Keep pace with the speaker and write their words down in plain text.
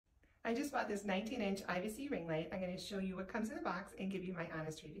I just bought this 19-inch IVISII ring light. I'm going to show you what comes in the box and give you my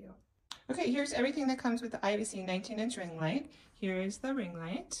honest review. Okay, here's everything that comes with the IVISII 19-inch ring light. Here's the ring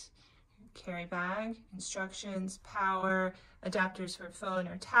light, carry bag, instructions, power, adapters for phone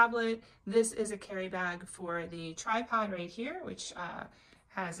or tablet. This is a carry bag for the tripod right here, which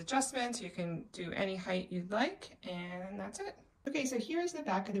has adjustments. You can do any height you'd like, and that's it. Okay, so here's the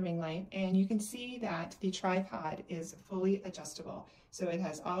back of the ring light, and you can see that the tripod is fully adjustable. So it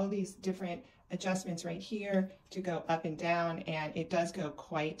has all of these different adjustments right here to go up and down, and it does go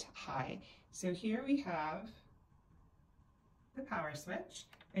quite high. So here we have the power switch,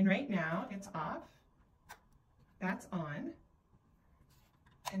 and right now it's off. That's on.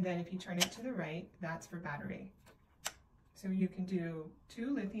 And then if you turn it to the right, that's for battery. So you can do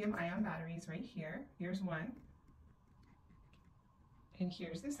 2 lithium-ion batteries right here. Here's one. And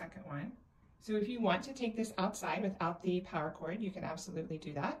here's the second one. So if you want to take this outside without the power cord, you can absolutely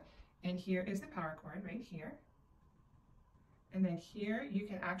do that. And here is the power cord right here. And then here you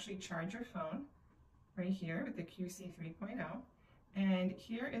can actually charge your phone right here with the QC 3.0. And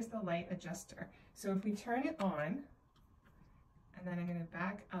here is the light adjuster. So if we turn it on, and then I'm going to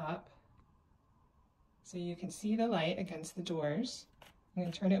back up so you can see the light against the doors. I'm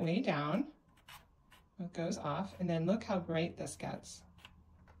going to turn it way down. It goes off, and then look how bright this gets.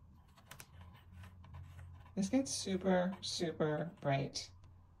 This gets super, super bright.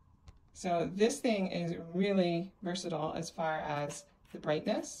 So this thing is really versatile as far as the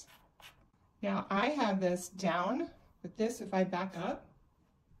brightness. Now I have this down, but this, if I back up,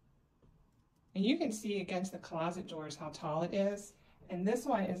 and you can see against the closet doors how tall it is, and this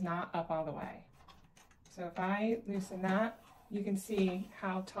one is not up all the way. So if I loosen that, you can see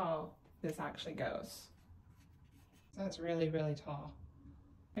how tall this actually goes. So it's really, really tall.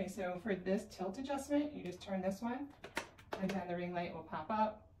 Okay, so for this tilt adjustment, you just turn this one, and then the ring light will pop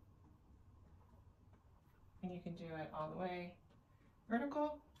up. And you can do it all the way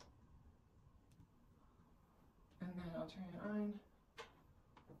vertical. And then I'll turn it on.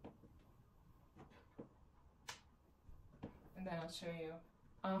 And then I'll show you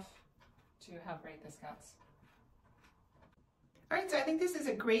off to how bright this gets. All right, so I think this is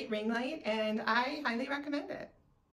a great ring light, and I highly recommend it.